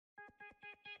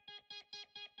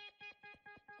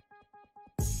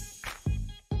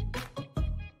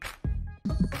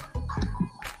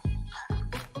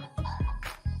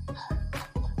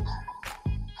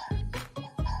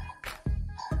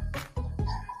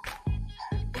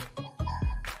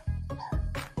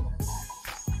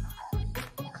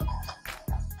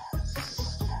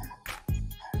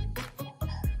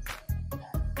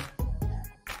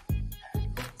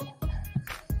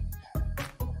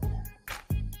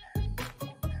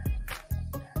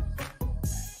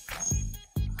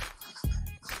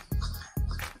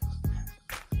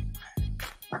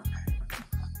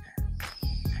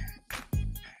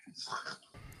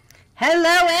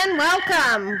Hello and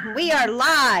welcome. We are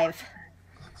live.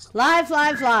 Live.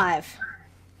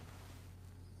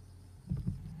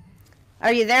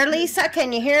 Are you there, Lisa?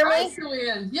 Can you hear Hi, me?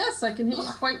 Sue-Ann. Yes, I can hear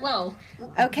you quite well.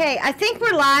 Okay, I think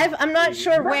we're live. I'm not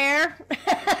sure where.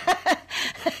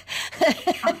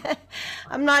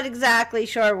 I'm not exactly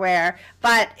sure where,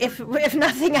 but if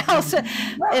nothing else,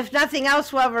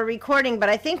 while we're recording, but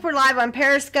I think we're live on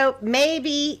Periscope.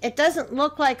 Maybe it doesn't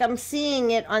look like I'm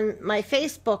seeing it on my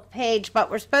Facebook page,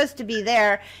 but we're supposed to be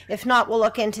there. If not, we'll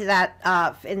look into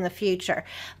that in the future.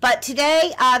 But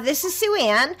today, this is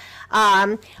Sue-Ann.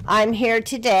 I'm here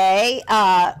today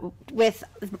with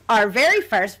our my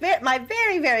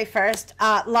very first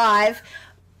live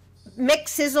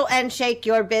Mix, Sizzle, and Shake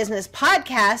Your Business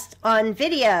podcast on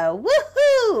video.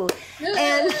 Woohoo!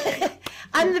 And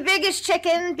I'm the biggest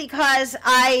chicken because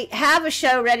I have a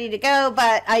show ready to go,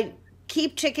 but I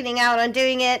keep chickening out on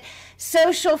doing it.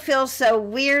 Social feels so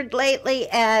weird lately,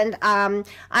 and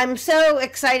I'm so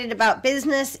excited about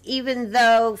business, even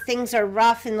though things are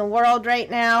rough in the world right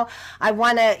now. I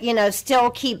want to,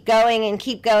 still keep going and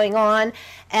keep going on.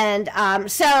 And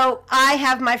so I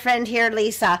have my friend here,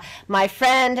 Lisa, my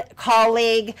friend,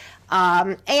 colleague,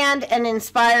 and an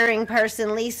inspiring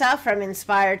person. Lisa from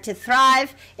Inspired to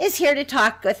Thrive is here to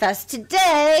talk with us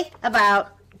today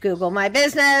about Google My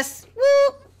Business.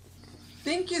 Woo!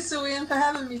 Thank you, Sue-Ann, for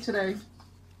having me today.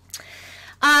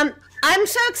 I'm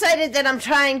so excited that I'm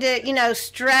trying to,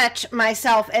 stretch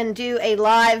myself and do a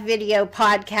live video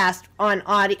podcast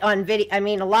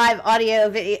a live audio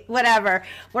video, whatever.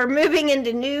 We're moving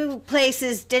into new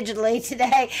places digitally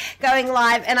today, going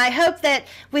live. And I hope that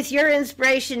with your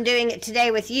inspiration doing it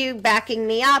today, with you backing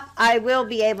me up, I will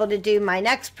be able to do my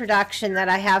next production that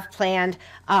I have planned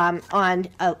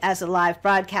as a live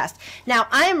broadcast. Now,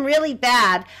 I am really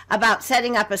bad about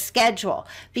setting up a schedule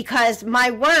because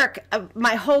my work,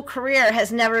 my whole career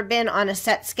has never been on a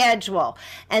set schedule.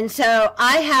 And so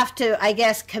I have to, I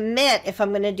guess, commit, if I'm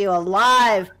going to do a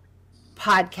live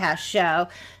podcast show,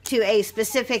 to a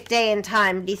specific day and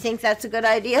time. Do you think that's a good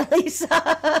idea,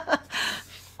 Lisa?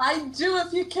 I do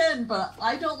if you can, but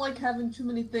I don't like having too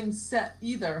many things set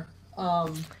either.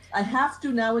 I have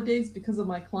to nowadays because of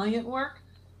my client work.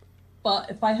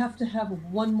 But if I have to have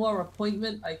one more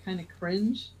appointment, I kind of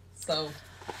cringe. So.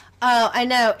 Oh, I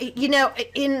know.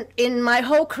 In my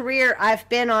whole career, I've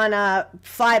been on a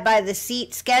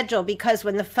fly-by-the-seat schedule because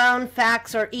when the phone,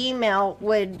 fax, or email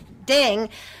would ding,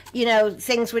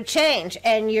 things would change,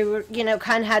 and you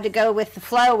kind of had to go with the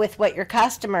flow with what your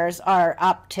customers are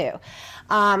up to.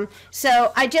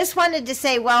 So I just wanted to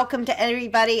say welcome to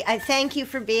everybody. I thank you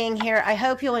for being here. I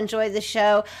hope you'll enjoy the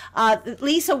show.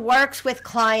 Lisa works with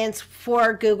clients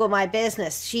for Google My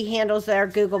Business. She handles their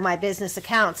Google My Business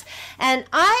accounts. And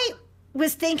I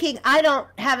was thinking I don't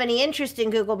have any interest in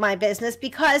Google My Business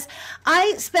because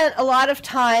I spent a lot of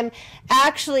time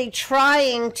actually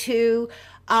trying to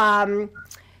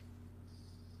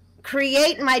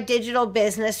create my digital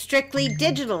business strictly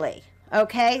digitally,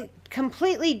 okay?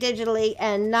 Completely digitally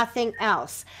and nothing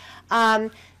else.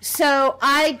 So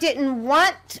I didn't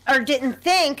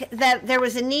think that there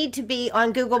was a need to be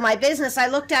on Google My Business. I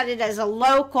looked at it as a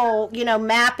local,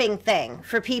 mapping thing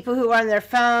for people who are on their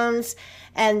phones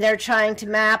and they're trying to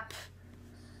map,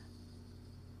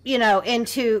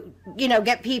 into,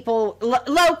 get people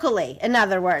locally, in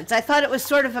other words. I thought it was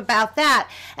sort of about that.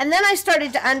 And then I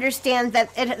started to understand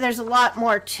that there's a lot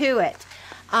more to it.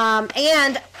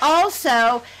 And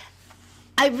also,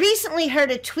 I recently heard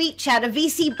a tweet chat, a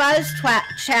VC Buzz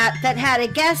chat that had a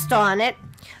guest on it.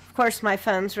 Of course, my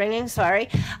phone's ringing, sorry.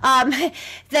 That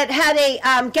had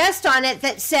a guest on it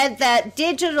that said that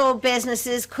digital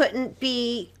businesses couldn't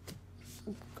be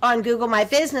on Google My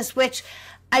Business, which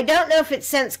I don't know if it's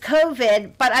since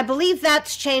COVID, but I believe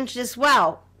that's changed as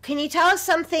well. Can you tell us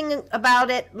something about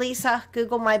it, Lisa?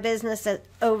 Google My Business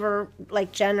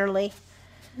generally?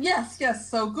 Yes.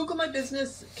 So Google My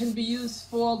Business can be used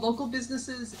for local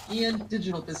businesses and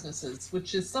digital businesses,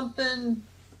 which is something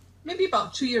maybe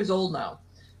about 2 years old now.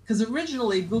 Because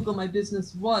originally Google My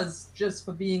Business was just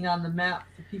for being on the map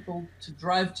for people to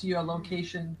drive to your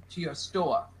location, to your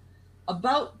store.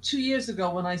 About 2 years ago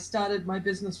when I started my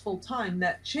business full time,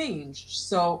 that changed.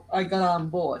 So I got on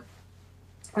board.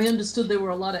 I understood there were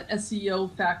a lot of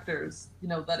SEO factors,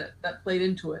 that played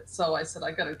into it. So I said,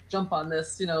 I got to jump on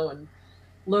this, and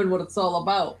learn what it's all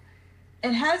about.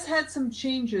 It has had some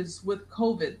changes with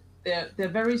COVID. They're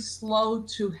very slow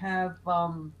to have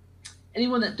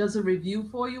anyone that does a review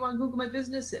for you on Google My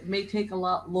Business. It may take a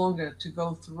lot longer to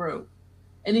go through.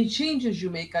 Any changes you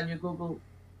make on your Google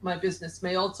My Business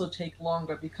may also take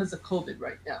longer because of COVID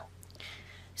right now.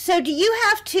 So do you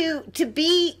have to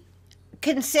be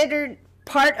considered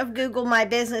part of Google My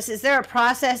Business? Is there a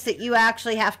process that you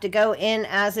actually have to go in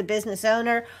as a business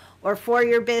owner or for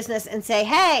your business and say,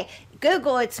 hey,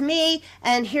 Google, it's me,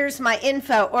 and here's my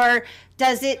info? Or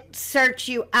does it search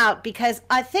you out? Because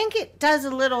I think it does a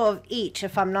little of each,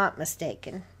 if I'm not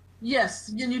mistaken.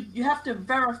 Yes, you have to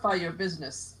verify your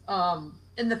business.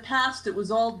 In the past, it was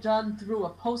all done through a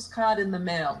postcard in the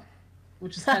mail,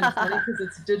 which is kind of funny because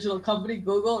it's a digital company,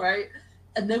 Google, right?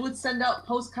 And they would send out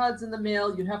postcards in the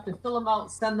mail. You'd have to fill them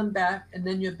out, send them back, and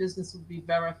then your business would be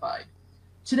verified.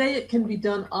 Today, it can be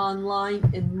done online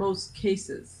in most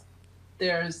cases.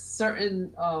 There's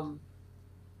certain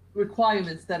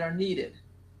requirements that are needed.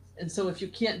 And so if you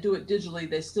can't do it digitally,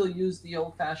 they still use the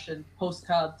old-fashioned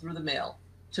postcard through the mail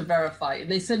to verify.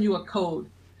 And they send you a code.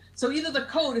 So either the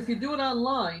code, if you do it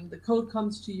online, the code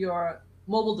comes to your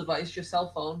mobile device, your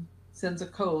cell phone, sends a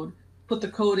code, put the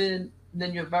code in, and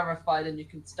then you're verified and you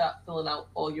can start filling out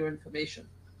all your information.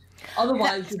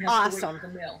 Otherwise, That's you have awesome. to wait for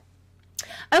the mail.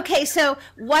 Okay, so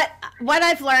what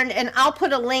I've learned, and I'll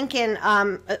put a link in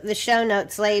the show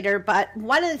notes later, but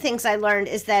one of the things I learned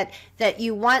is that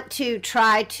you want to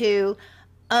try to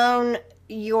own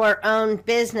your own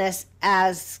business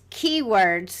as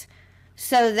keywords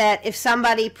so that if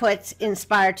somebody puts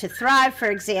Inspire to Thrive, for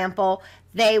example,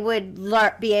 they would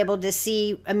be able to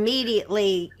see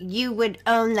immediately you would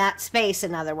own that space,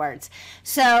 in other words.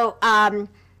 So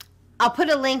I'll put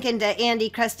a link into Andy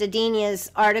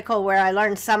Crestodina's article where I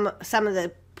learned some of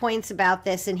the points about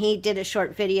this, and he did a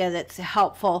short video that's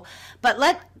helpful. But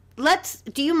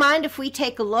do you mind if we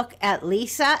take a look at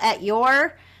Lisa, at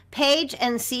your page,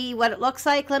 and see what it looks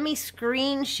like? Let me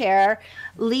screen share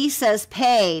Lisa's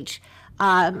page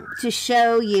to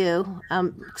show you.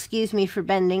 Excuse me for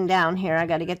bending down here. I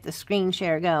got to get the screen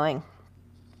share going.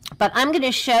 But I'm going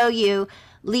to show you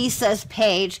Lisa's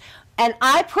page, and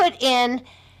I put in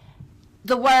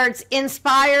the words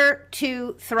Inspire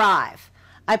to Thrive.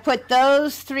 I put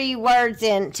those 3 words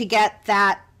in to get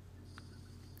that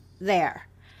there.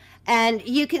 And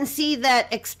you can see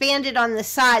that expanded on the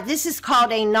side. This is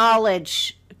called a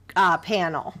knowledge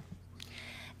panel.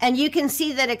 And you can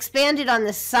see that expanded on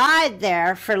the side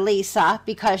there for Lisa,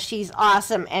 because she's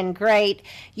awesome and great.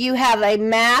 You have a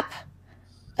map,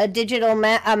 a digital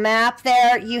map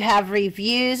there. You have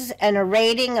reviews and a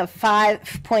rating of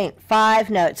 5.5.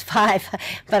 No, it's 5,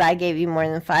 but I gave you more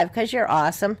than 5 because you're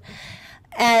awesome.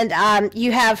 And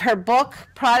you have her book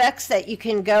products that you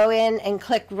can go in and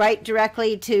click right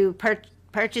directly to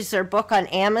purchase her book on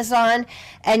Amazon.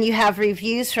 And you have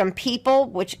reviews from people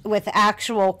with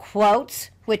actual quotes,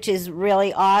 which is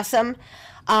really awesome.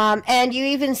 And you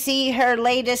even see her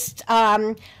latest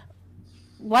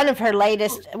one of her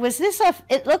latest, was this off,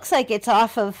 it looks like it's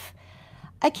off of,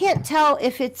 I can't tell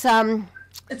if it's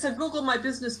It's a Google My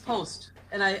Business post,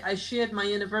 and I shared my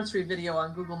anniversary video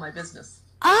on Google My Business.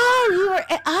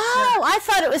 I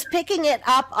thought it was picking it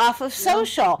up off of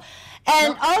social.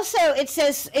 And also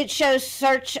it shows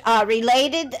search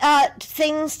related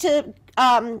things to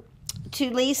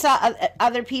Lisa,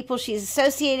 other people she's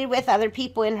associated with, other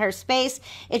people in her space.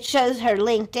 It shows her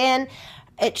LinkedIn.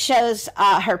 It shows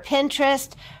her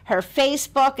Pinterest, her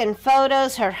Facebook and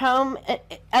photos, her home.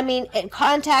 I mean,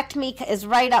 Contact Me is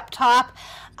right up top.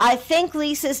 I think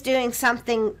Lisa's doing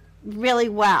something really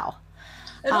well.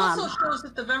 It also shows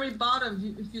at the very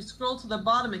bottom, if you scroll to the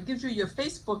bottom, it gives you your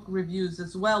Facebook reviews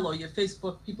as well, or your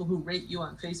Facebook people who rate you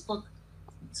on Facebook.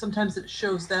 Sometimes it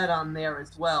shows that on there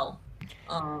as well.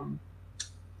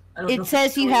 It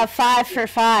says you have 5 for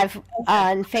 5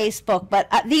 on Facebook, but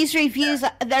these reviews,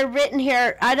 they're written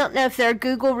here. I don't know if they're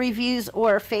Google reviews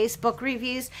or Facebook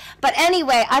reviews, but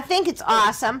anyway, I think it's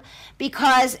awesome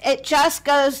because it just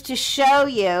goes to show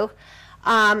you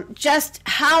just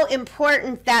how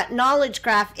important that knowledge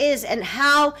graph is and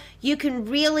how you can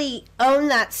really own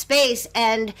that space.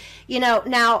 And,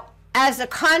 now as a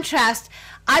contrast,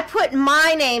 I put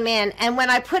my name in, and when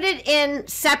I put it in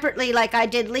separately, like I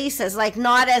did Lisa's, like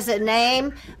not as a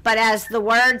name, but as the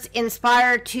words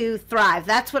Inspire to Thrive.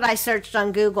 That's what I searched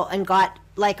on Google and got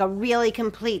like a really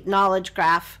complete knowledge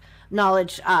graph,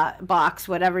 knowledge box,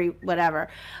 whatever,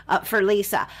 for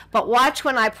Lisa. But watch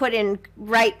when I put in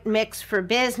Right Mix for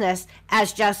Business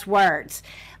as just words.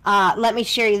 Let me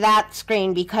share you that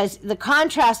screen because the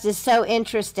contrast is so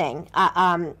interesting.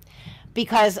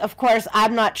 Because, of course,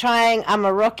 I'm not trying. I'm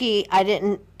a rookie. I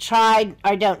didn't try.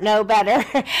 I don't know better.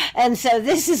 And so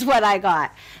this is what I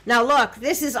got. Now, look,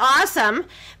 this is awesome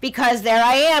because there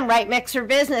I am, Right Mix for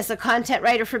Business, a content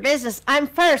writer for business. I'm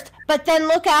first. But then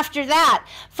look after that.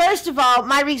 First of all,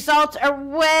 my results are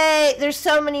there's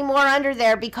so many more under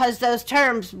there because those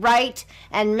terms, right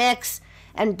and mix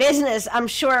and business, I'm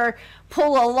sure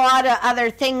pull a lot of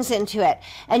other things into it.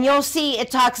 And you'll see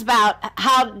it talks about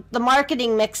how the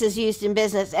marketing mix is used in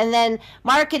business, and then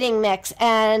marketing mix,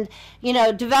 and, you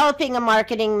know, developing a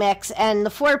marketing mix, and the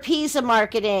 4 P's of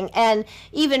marketing, and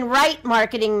even right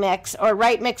marketing mix or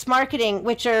right mix marketing,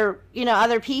 which are, you know,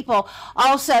 other people.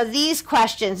 Also, these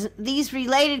questions, these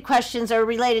related questions are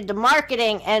related to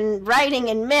marketing and writing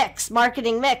and mix,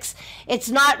 marketing mix. It's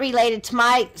not related to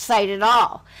my site at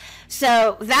all.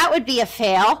 So that would be a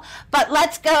fail. But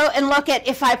let's go and look at,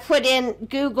 if I put in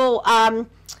Google,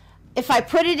 if I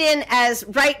put it in as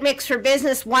Right Mix for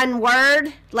Business, one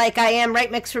word, like I am,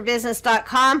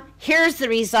 rightmixforbusiness.com, here's the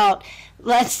result.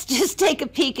 Let's just take a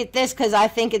peek at this because I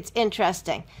think it's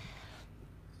interesting.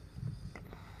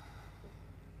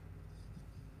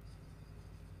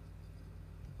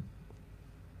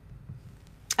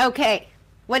 Okay,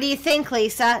 what do you think,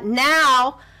 Lisa?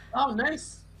 Now, Oh,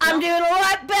 nice. I'm Yep. doing a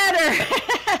lot better.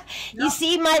 You Yep.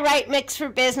 see my Right Mix for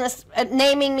Business,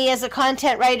 naming me as a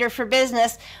content writer for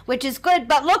business, which is good.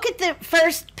 But look at the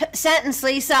first sentence,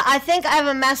 Lisa. I think I have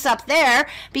a mess up there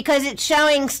because it's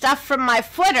showing stuff from my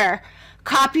footer.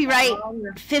 Copyright Oh, yeah.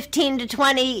 15 to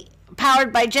 20,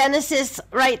 powered by Genesis,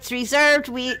 rights reserved.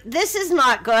 This is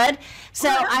not good. So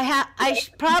I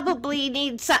probably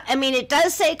need some. I mean, it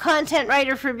does say content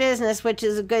writer for business, which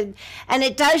is a good, and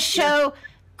it does show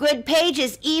good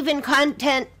pages, even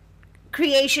content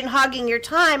creation hogging your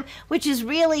time, which is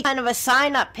really kind of a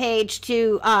sign up page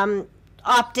to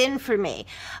opt in for me.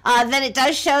 Then it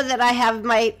does show that I have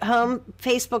my home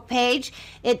Facebook page.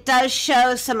 It does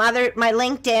show some other, my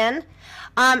LinkedIn.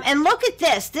 And look at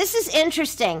this. This is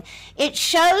interesting. It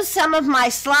shows some of my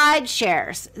slide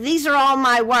shares. These are all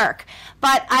my work.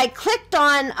 But I clicked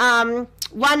on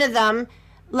one of them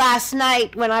last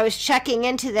night when I was checking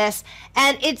into this,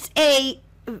 and it's a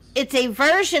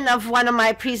version of one of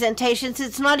my presentations.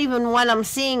 It's not even one I'm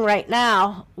seeing right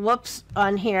now. Whoops,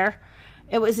 on here.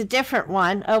 It was a different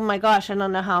one. Oh my gosh, I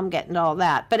don't know how I'm getting to all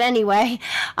that. But anyway,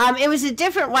 it was a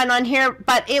different one on here,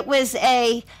 but it was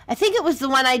I think it was the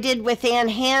one I did with Ann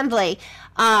Handley,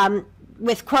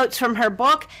 with quotes from her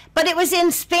book, but it was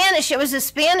in Spanish. It was a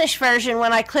Spanish version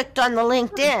when I clicked on the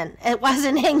LinkedIn. It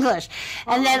wasn't English.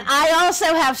 And then I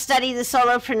also have Study the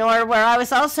Solopreneur, where I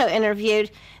was also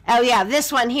interviewed. Oh yeah,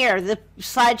 this one here, the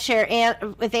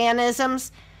SlideShare with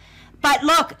Annisms. But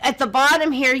look, at the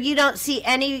bottom here, you don't see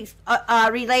any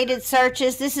related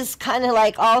searches. This is kind of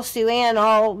like all Sue Ann,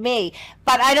 all me.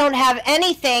 But I don't have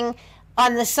anything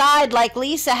on the side like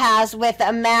Lisa has with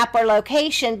a map or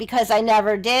location because I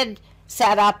never did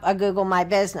set up a Google My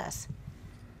Business.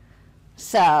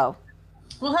 So,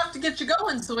 We'll have to get you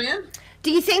going, Sue Ann.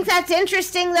 do you think that's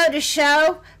interesting, though, to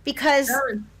show? Because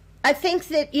Very. I think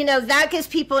that, you know, that gives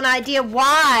people an idea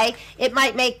why it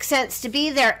might make sense to be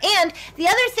there. And the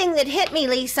other thing that hit me,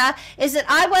 Lisa, is that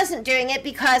I wasn't doing it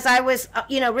because I was,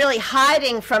 you know, really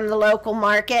hiding from the local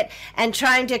market and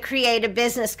trying to create a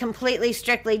business completely,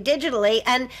 strictly digitally.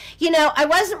 And, you know, I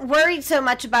wasn't worried so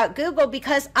much about Google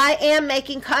because I am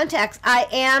making contacts. I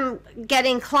am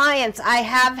getting clients. I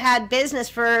have had business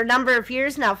for a number of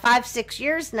years now, 5, 6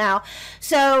 years now.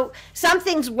 So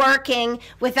something's working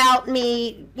without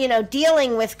me, you know,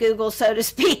 dealing with Google, so to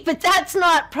speak, but that's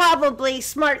not probably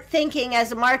smart thinking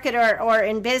as a marketer or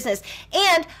in business.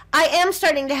 And I am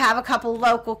starting to have a couple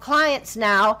local clients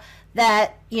now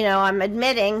that, you know, I'm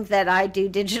admitting that I do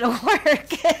digital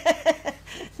work.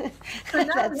 So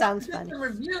now That we sounds have to funny. get some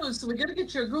reviews, so we got to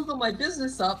get your Google My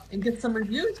Business up and get some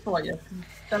reviews for you.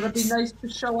 That would be nice to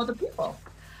show other people.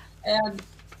 And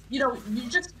you know,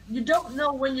 you don't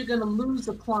know when you're going to lose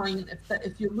a client.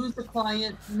 If you lose a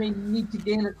client, you may need to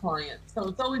gain a client. So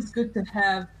it's always good to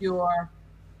have your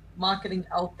marketing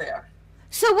out there.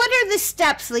 So what are the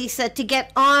steps, Lisa, to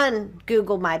get on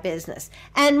Google My Business?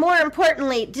 And more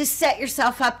importantly, to set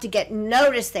yourself up to get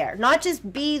noticed there. Not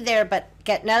just be there, but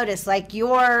get noticed, like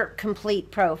your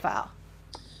complete profile.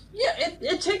 Yeah,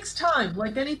 it takes time.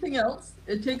 Like anything else,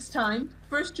 it takes time.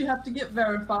 First, you have to get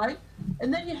verified,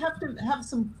 and then you have to have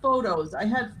some photos. I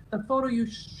had the photo you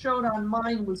showed on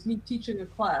mine was me teaching a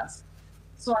class.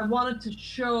 So I wanted to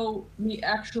show me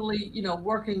actually, you know,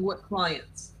 working with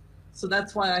clients. So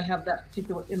that's why I have that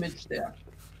particular image there.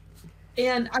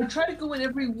 And I try to go in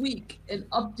every week and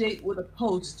update with a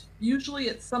post. Usually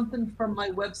it's something from my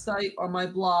website or my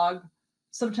blog.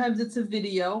 Sometimes it's a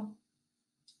video.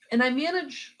 And I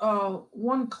manage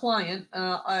one client.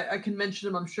 I can mention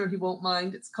him. I'm sure he won't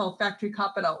mind. It's called Factory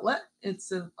Carpet Outlet.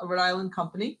 It's a Rhode Island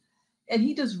company. And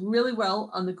he does really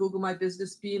well on the Google My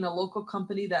Business, being a local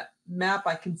company. That map,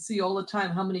 I can see all the time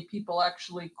how many people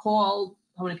actually called,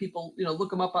 how many people, you know,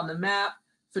 look them up on the map.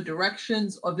 for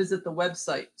directions, or visit the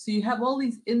website. So you have all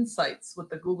these insights with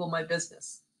the Google My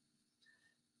Business.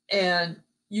 And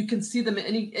you can see them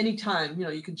any time. You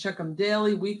know, you can check them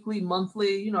daily, weekly,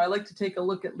 monthly. You know, I like to take a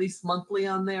look at least monthly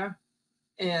on there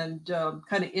and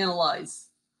kind of analyze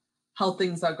how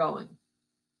things are going.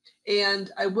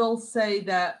 And I will say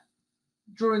that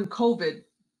during COVID,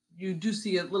 you do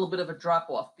see a little bit of a drop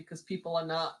off because people are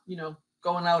not, you know,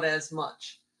 going out as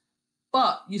much.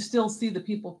 But you still see the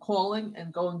people calling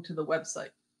and going to the website.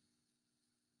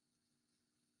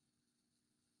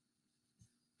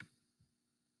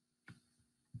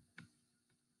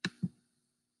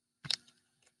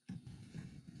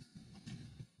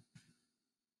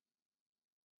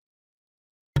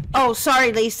 Oh,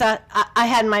 sorry, Lisa. I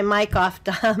had my mic off,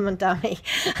 dummy.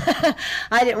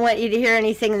 I didn't want you to hear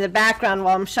anything in the background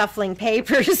while I'm shuffling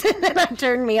papers, and then it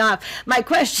turned me off. My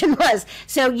question was,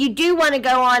 so you do want to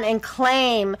go on and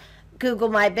claim Google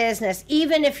My Business,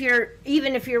 even if you're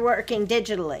working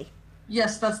digitally?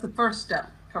 Yes, that's the first step.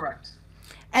 Correct.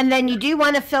 And then you do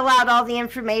want to fill out all the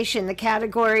information, the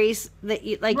categories that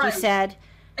you, like you said.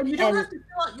 And you don't have to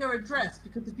fill out your address,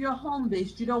 because if you're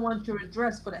home-based, you don't want your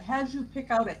address, but it has you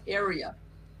pick out an area.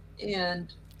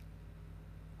 And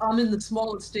I'm in the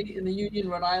smallest state in the Union,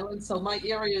 Rhode Island, so my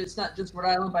area is not just Rhode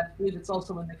Island, but I believe it's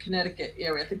also in the Connecticut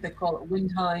area. I think they call it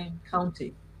Windham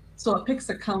County. So it picks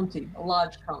a county, a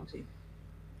large county.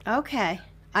 Okay.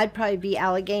 I'd probably be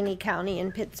Allegheny County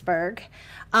in Pittsburgh.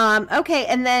 Okay,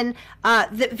 and then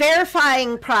the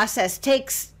verifying process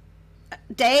takes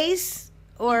days?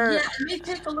 Or... Yeah, it may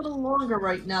take a little longer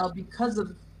right now because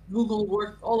of Google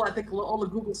work. I think all the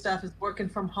Google staff is working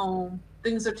from home.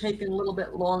 Things are taking a little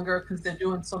bit longer because they're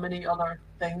doing so many other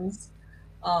things.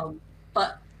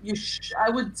 But I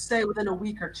would say within a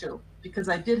week or two, because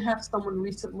I did have someone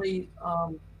recently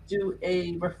do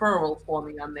a referral for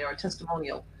me on there, a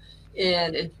testimonial,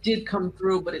 and it did come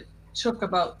through, but it took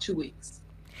about 2 weeks.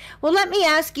 Well, let me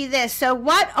ask you this. So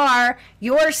what are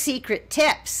your secret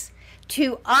tips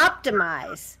to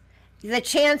optimize the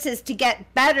chances to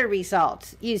get better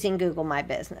results using Google My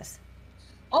Business?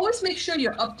 Always make sure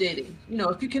you're updating. You know,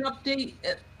 if you can update,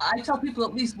 I tell people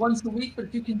at least once a week, but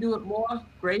if you can do it more,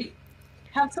 great.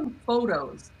 Have some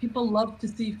photos. People love to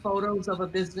see photos of a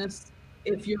business.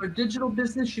 If you're a digital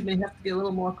business, you may have to be a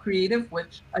little more creative,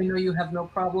 which I know you have no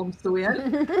problems doing.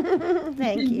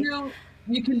 Thank you.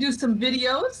 You can do some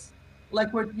videos,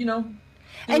 like we're, you know.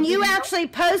 And you actually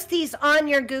post these on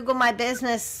your Google My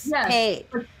Business page.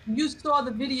 Yes, you saw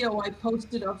the video I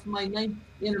posted of my 9th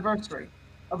anniversary.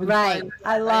 Right,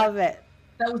 I love it.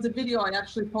 That was a video I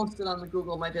actually posted on the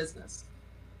Google My Business.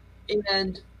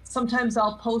 And sometimes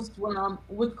I'll post when I'm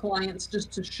with clients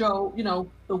just to show, you know,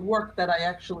 the work that I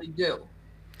actually do.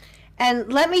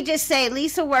 And let me just say,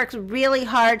 Lisa works really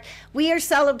hard. We are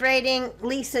celebrating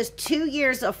Lisa's 2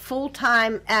 years of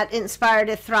full-time at Inspire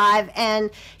to Thrive,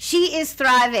 and she is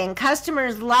thriving.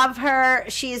 Customers love her.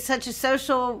 She is such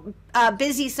a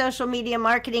busy social media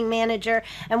marketing manager,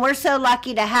 and we're so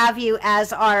lucky to have you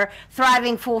as our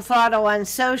Thriving Full Throttle on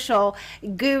Social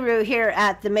guru here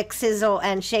at the MSSYZZLE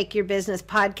and Shake Your Business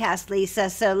podcast,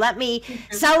 Lisa. So let me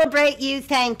celebrate you.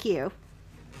 Thank you.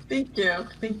 Thank you.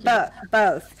 Thank you.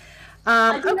 Both.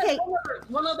 Okay.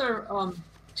 One other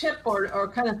tip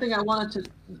or kind of thing I wanted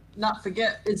to not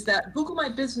forget is that Google My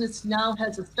Business now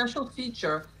has a special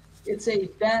feature. It's a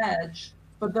badge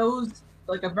for those,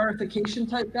 like a verification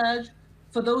type badge,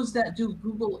 for those that do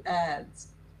Google Ads.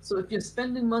 So if you're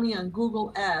spending money on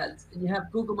Google Ads and you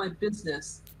have Google My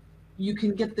Business, you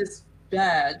can get this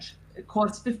badge. It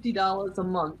costs $50 a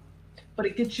month, but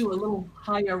it gets you a little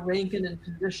higher ranking and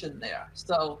position there.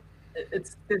 So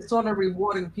it's sort of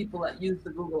rewarding people that use the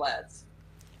Google Ads.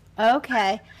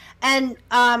 Okay. And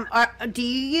do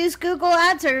you use Google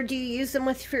Ads, or do you use them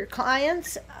with your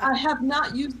clients? I have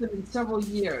not used them in several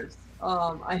years.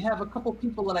 I have a couple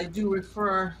people that I do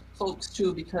refer folks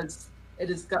to because it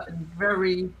has gotten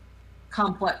very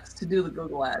complex to do the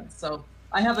Google Ads. So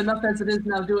I have enough as it is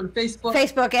now doing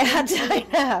Facebook ads. I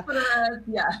know. Twitter ads,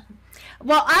 yeah.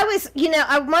 Well,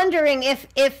 I'm wondering if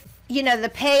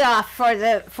the payoff for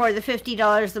the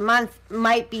 $50 a month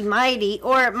might be mighty,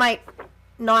 or it might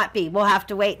not be. We'll have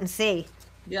to wait and see.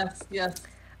 Yes.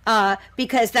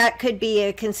 Because that could be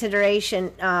a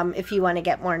consideration if you want to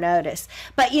get more notice.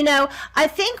 But I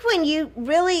think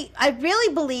I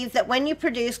really believe that when you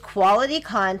produce quality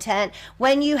content,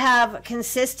 when you have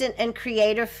consistent and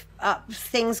creative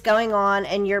things going on,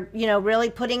 and you're really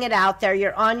putting it out there,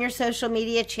 you're on your social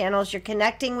media channels, you're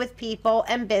connecting with people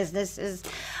and businesses,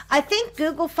 I think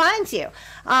Google finds you,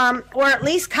 or at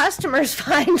least customers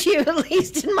find you, at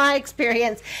least in my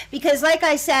experience. Because like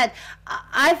I said,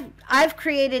 I've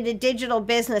created a digital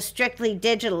business strictly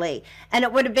digitally, and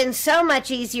it would have been so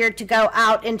much easier to go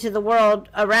out into the world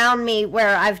around me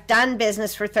where I've done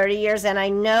business for 30 years and I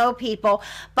know people.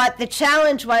 But the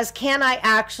challenge was, can I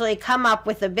actually come up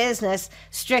with a business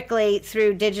strictly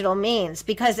through digital means?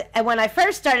 Because when I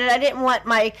first started, I didn't want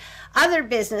my other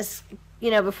business,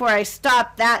 before I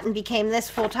stopped that and became this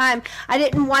full time, I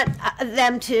didn't want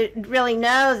them to really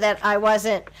know that I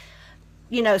wasn't,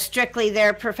 strictly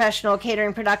their professional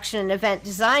catering, production, and event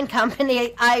design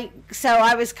company. So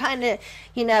I was kind of,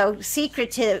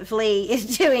 secretively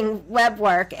doing web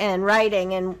work and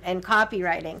writing and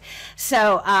copywriting.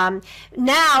 So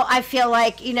now I feel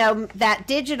like, that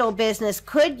digital business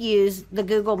could use the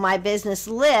Google My Business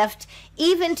lift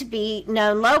even to be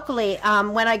known locally.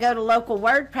 When I go to local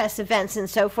WordPress events and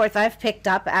so forth, I've picked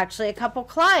up actually a couple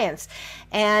clients.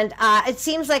 And it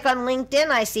seems like on LinkedIn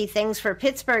I see things for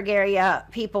Pittsburgh area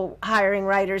people hiring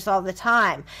writers all the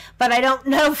time. But I don't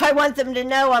know if I want them to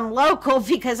know I'm local,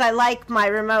 because I like my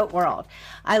remote world.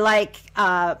 I like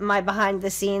my behind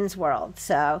the scenes world.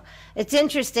 So it's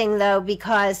interesting though,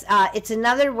 because it's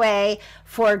another way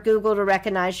for Google to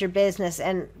recognize your business.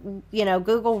 And,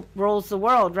 Google rules the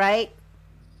world, right?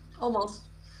 Almost.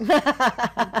 Lisa,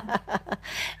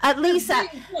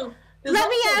 let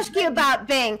me ask you about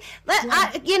Bing.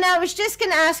 I was just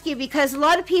going to ask you, because a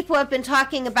lot of people have been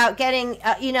talking about getting,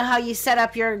 how you set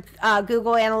up your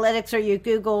Google Analytics or your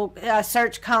Google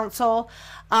Search Console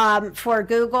for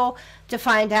Google to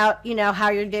find out, how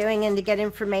you're doing and to get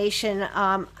information.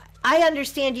 I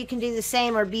understand you can do the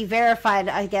same or be verified,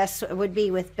 I guess it would be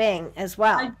with Bing as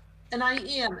well. I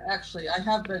am actually. I've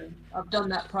done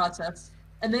that process.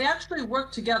 And they actually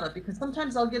work together, because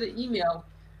sometimes I'll get an email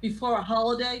before a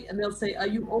holiday and they'll say, are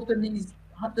you open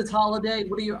this holiday?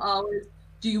 What are your hours?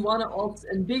 Do you want to,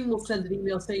 and Bing will send an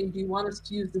email saying, do you want us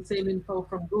to use the same info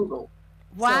from Google?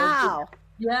 Wow. So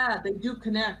they do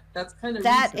connect. That's kind of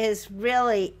that is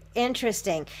really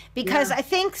interesting, because I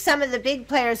think some of the big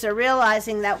players are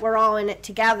realizing that we're all in it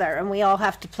together and we all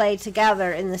have to play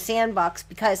together in the sandbox,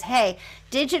 because hey,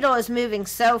 digital is moving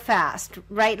so fast,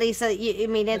 right, Lisa?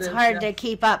 It's hard to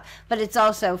keep up, but it's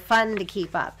also fun to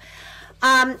keep up.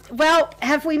 Well,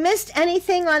 have we missed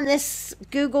anything on this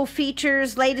Google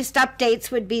features? Latest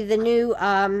updates would be the new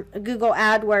Google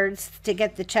AdWords to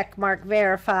get the check mark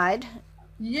verified.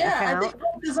 Yeah, I think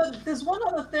there's one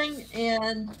other thing,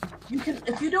 and you can,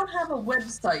 if you don't have a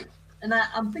website, and I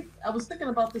was thinking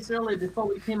about this earlier before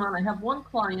we came on. I have one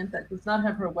client that does not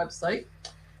have her website,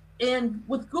 and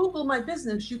with Google My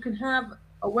Business, you can have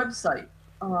a website.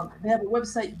 They have a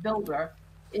website builder,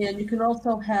 and you can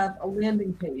also have a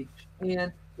landing page.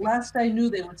 And last I knew,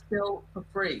 they were still for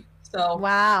free. So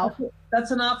wow,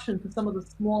 that's an option for some of the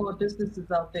smaller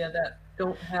businesses out there that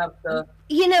don't have the.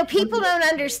 People don't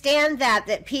understand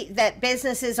that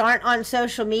businesses aren't on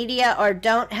social media or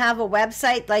don't have a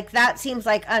website. Like, that seems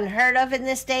like unheard of in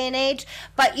this day and age.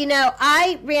 But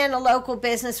I ran a local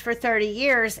business for 30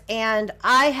 years, and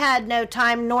I had no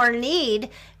time nor need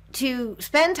to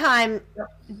spend time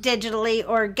digitally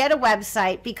or get a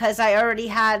website, because I already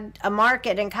had a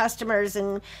market and customers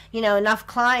and enough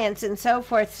clients and so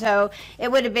forth. So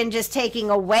it would have been just taking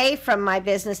away from my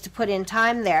business to put in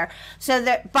time there.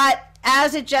 But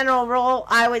as a general rule,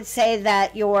 I would say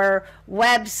that your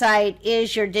website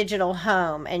is your digital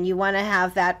home, and you want to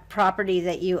have that property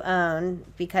that you own,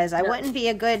 because I wouldn't be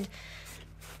a good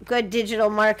digital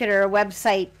marketer or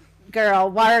website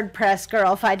girl, WordPress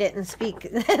girl, if I didn't speak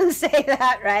and say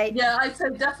that right. Yeah, I'd say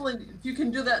definitely, if you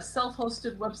can do that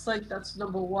self-hosted website, that's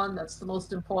number one. That's the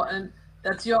most important.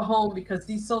 That's your home, because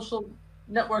these social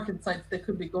networking sites, they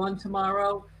could be gone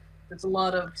tomorrow. There's a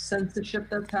lot of censorship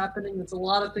that's happening. There's a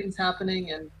lot of things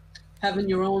happening, and having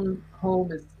your own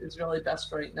home is really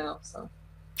best right now. So.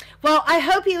 Well, I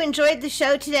hope you enjoyed the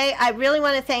show today. I really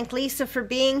want to thank Lisa for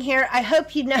being here. I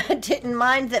hope you didn't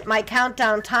mind that my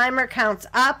countdown timer counts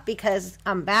up, because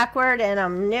I'm backward and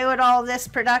I'm new at all this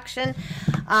production.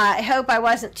 I hope I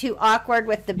wasn't too awkward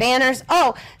with the banners.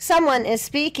 Oh, someone is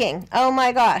speaking. Oh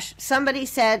my gosh. Somebody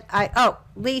said,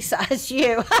 Lisa, it's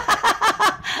you.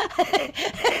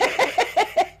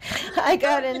 I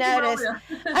got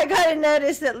to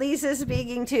notice that Lisa's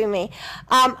speaking to me.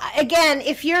 Again,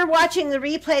 if you're watching the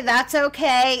replay, that's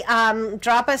okay.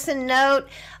 Drop us a note.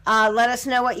 Let us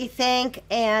know what you think,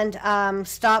 and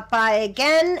stop by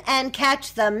again and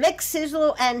catch the Mix,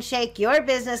 Sizzle, and Shake Your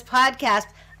Business podcast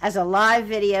as a live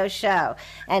video show.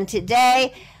 And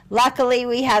today, luckily,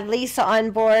 we had Lisa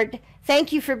on board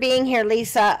Thank you for being here,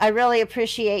 Lisa. I really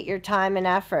appreciate your time and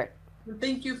effort.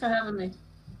 Thank you for having me.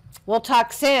 We'll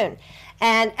talk soon.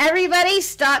 And everybody,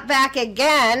 stop back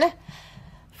again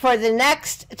for the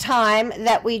next time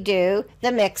that we do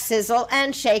the Mix, Sizzle,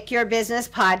 and Shake Your Business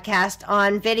podcast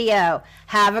on video.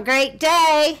 Have a great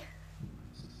day.